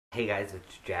Hey guys,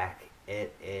 it's Jack.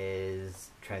 It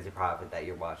is Transit Profit that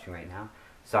you're watching right now.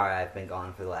 Sorry I've been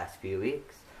gone for the last few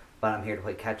weeks, but I'm here to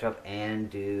play catch up and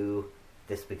do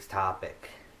this week's topic.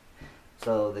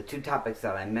 So the two topics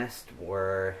that I missed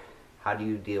were how do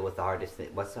you deal with the hardest thing,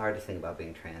 what's the hardest thing about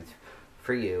being trans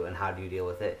for you and how do you deal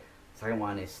with it? Second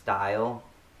one is style.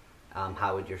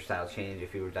 How would your style change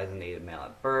if you were designated male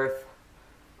at birth?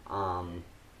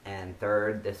 And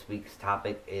third, this week's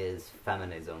topic is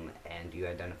feminism. And do you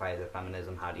identify as a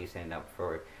feminism? How do you stand up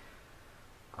for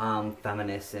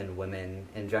feminists and women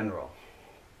in general?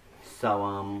 So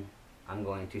I'm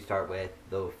going to start with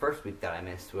the first week that I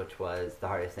missed, which was the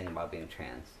hardest thing about being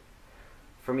trans.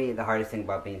 For me, the hardest thing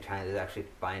about being trans is actually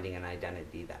finding an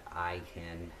identity that I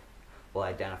will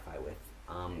identify with.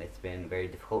 It's been a very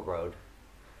difficult road.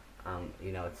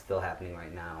 It's still happening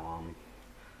right now.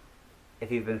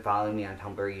 If you've been following me on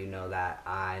Tumblr, you know that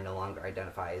I no longer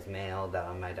identify as male, that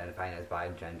I'm identifying as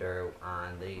bigender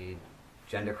on the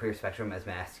gender queer spectrum as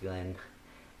masculine,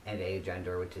 and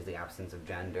agender, which is the absence of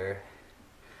gender.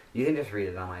 You can just read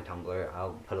it on my Tumblr.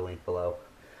 I'll put a link below.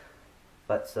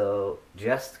 But so,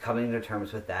 just coming to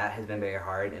terms with that has been very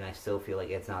hard, and I still feel like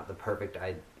it's not the perfect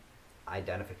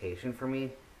identification for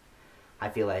me. I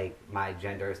feel like my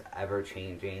gender is ever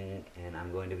changing, and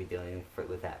I'm going to be dealing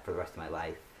with that for the rest of my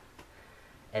life.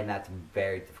 And that's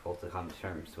very difficult to come to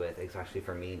terms with, especially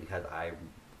for me, because I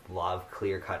love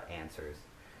clear-cut answers.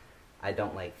 I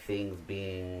don't like things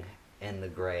being in the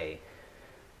gray.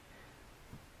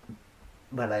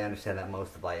 But I understand that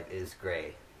most of life is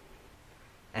gray.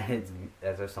 And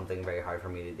that's just something very hard for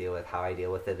me to deal with. How I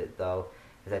deal with it, though,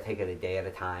 is I take it a day at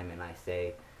a time, and I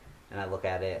look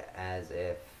at it as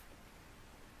that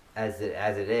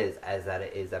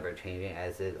it is ever changing,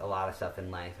 as is a lot of stuff in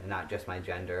life, and not just my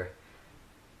gender.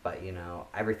 But,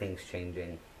 everything's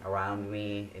changing around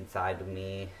me, inside of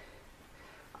me.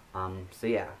 So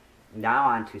yeah, now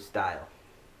on to style.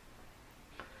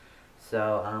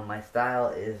 So, my style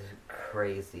is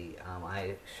crazy.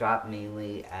 I shop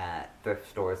mainly at thrift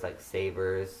stores like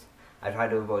Savers. I try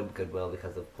to avoid Goodwill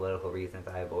because of political reasons.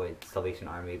 I avoid Salvation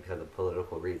Army because of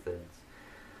political reasons.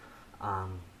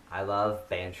 I love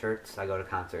band shirts. I go to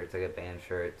concerts, I get band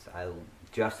shirts. I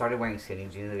just started wearing skinny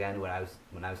jeans again when I was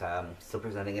still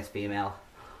presenting as female.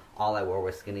 All I wore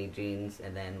was skinny jeans,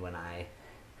 and then when I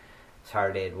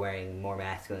started wearing more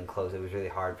masculine clothes, it was really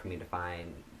hard for me to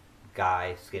find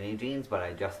guy skinny jeans, but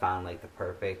I just found like the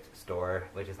perfect store,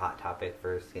 which is Hot Topic,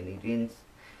 for skinny jeans,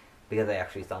 because they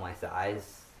actually sell my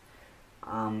size,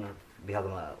 because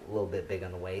I'm a little bit big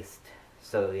on the waist.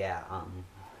 So yeah,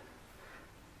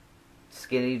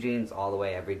 skinny jeans all the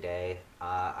way every day.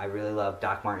 I really love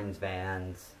Doc Martens,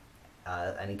 Vans,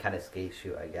 any kind of skate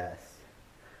shoe, I guess.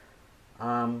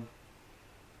 If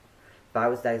I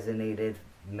was designated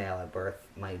male at birth,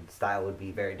 my style would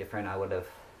be very different. I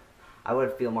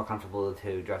would feel more comfortable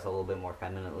to dress a little bit more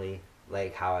femininely,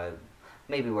 like how I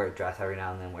maybe wear a dress every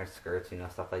now and then, wear skirts,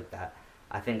 stuff like that.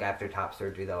 I think after top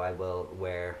surgery, though, I will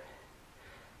wear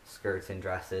skirts and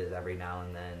dresses every now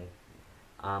and then.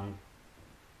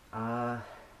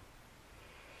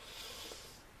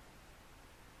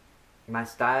 My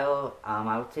style,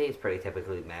 I would say, is pretty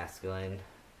typically masculine.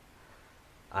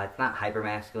 It's not hyper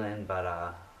masculine,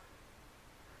 but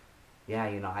yeah,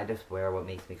 I just wear what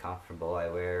makes me comfortable. I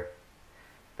wear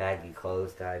baggy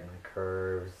clothes to hide my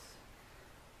curves,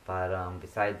 but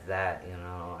besides that, I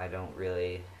don't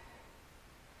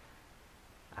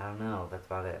know. That's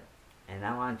about it. And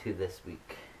now on to this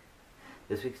week.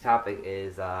 This week's topic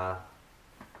is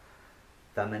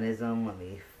feminism. Let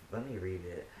me read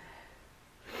it.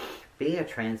 Being a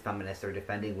trans feminist or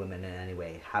defending women in any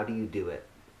way, how do you do it?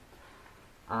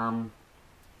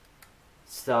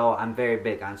 So I'm very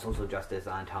big on social justice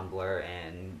on Tumblr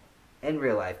and in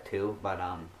real life too, but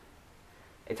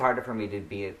it's harder for me to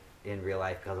be in real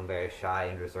life because I'm very shy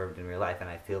and reserved in real life, and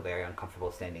I feel very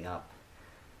uncomfortable standing up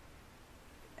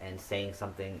and saying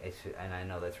something. And I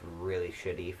know that's really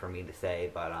shitty for me to say,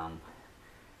 but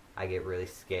I get really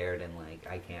scared and like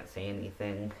I can't say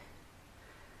anything.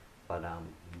 But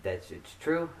it's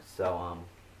true. So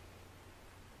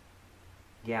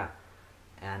yeah.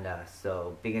 And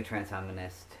so being a trans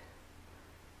feminist,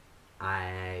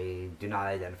 I do not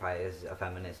identify as a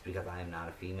feminist because I am not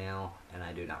a female, and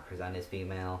I do not present as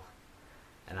female,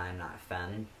 and I am not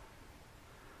femme.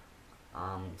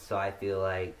 So I feel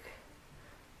like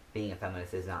being a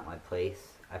feminist is not my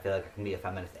place. I feel like I can be a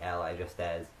feminist ally just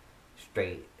as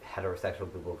straight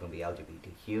heterosexual people can be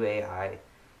LGBTQAI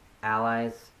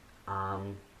allies.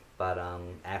 But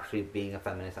actually being a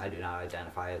feminist, I do not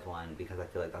identify as one because I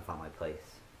feel like that's not my place.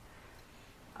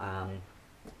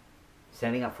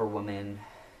 Standing up for women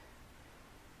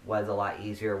was a lot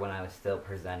easier when I was still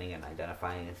presenting and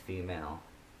identifying as female.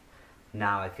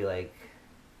 Now I feel like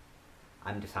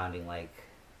I'm just sounding like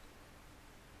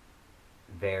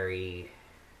very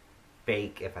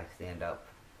fake if I stand up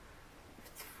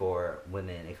for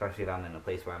women, especially if I'm in a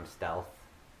place where I'm stealth.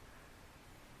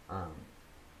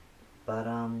 But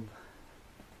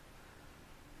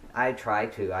I try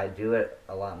to. I do it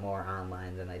a lot more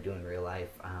online than I do in real life.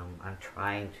 I'm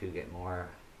trying to get more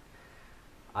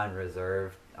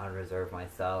unreserve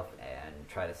myself and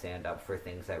try to stand up for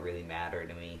things that really matter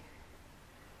to me.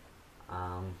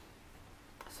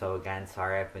 So again,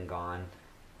 sorry I've been gone.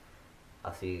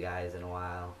 I'll see you guys in a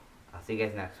while. I'll see you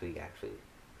guys next week, actually,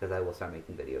 because I will start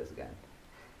making videos again.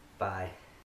 Bye.